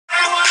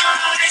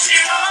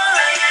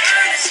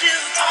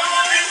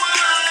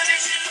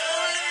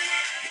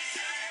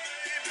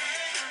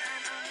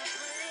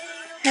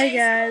Hey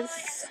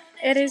guys,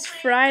 it is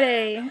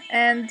Friday,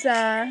 and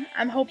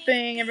I'm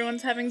hoping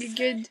everyone's having a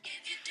good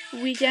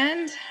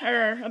weekend,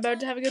 or about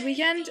to have a good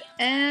weekend,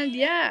 and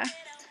yeah.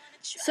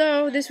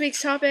 So, this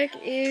week's topic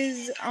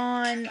is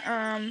on,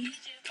 I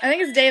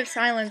think it's Day of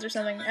Silence or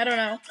something, I don't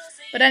know.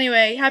 But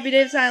anyway, happy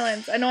Day of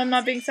Silence. I know I'm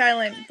not being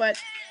silent,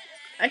 but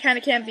I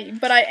kinda can't be.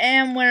 But I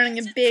am wearing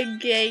a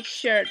big gay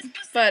shirt,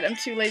 but I'm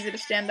too lazy to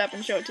stand up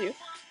and show it to you.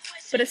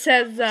 But it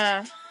says,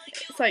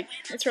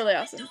 it's really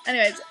awesome.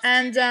 Anyways,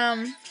 and,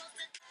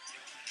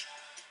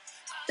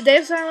 the Day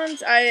of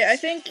Silence, I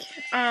think,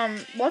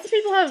 lots of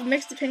people have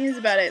mixed opinions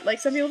about it. Like,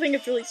 some people think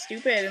it's really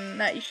stupid and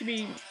that you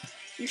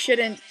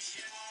shouldn't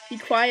be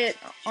quiet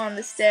on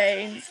this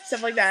day and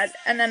stuff like that.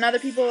 And then other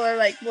people are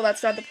like, well,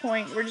 that's not the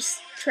point. We're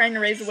just trying to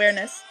raise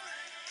awareness.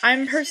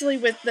 I'm personally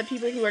with the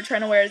people who are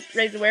trying to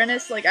raise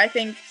awareness. Like, I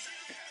think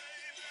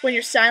when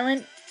you're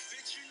silent,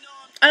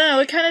 I don't know,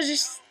 it kind of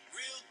just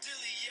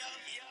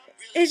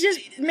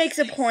makes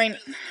a point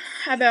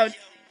about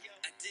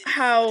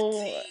how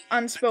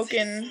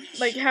unspoken,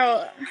 like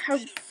how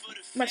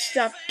much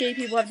stuff gay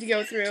people have to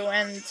go through,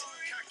 and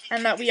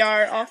that we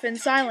are often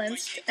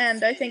silenced,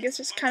 and I think it's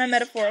just kind of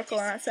metaphorical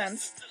in that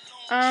sense.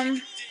 I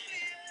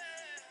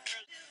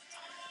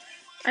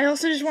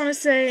also just want to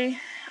say,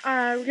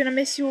 we're gonna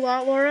miss you a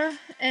lot, Laura,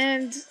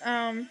 and,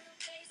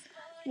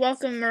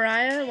 welcome,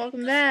 Mariah,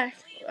 welcome back.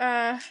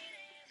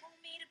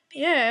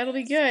 Yeah, it'll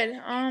be good.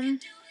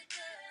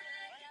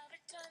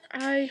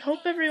 I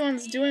hope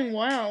everyone's doing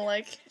well,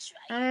 like,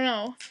 I don't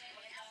know.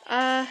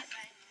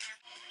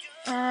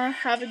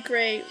 Have a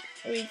great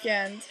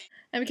weekend.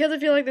 And because I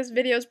feel like this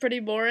video is pretty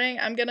boring,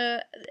 I'm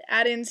gonna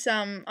add in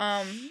some,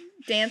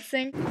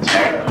 dancing.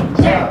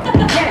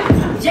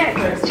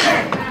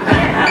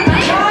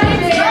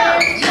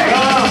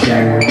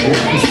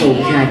 So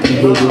cocky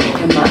with it,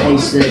 and my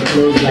ace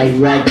clothes like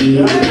Rocky.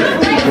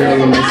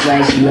 Girl in my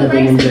swag, she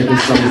loving and jerking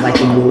songs like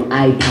a new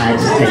iPod.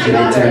 Just touch it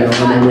and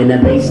turn on, and when the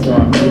bass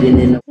start beating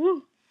in the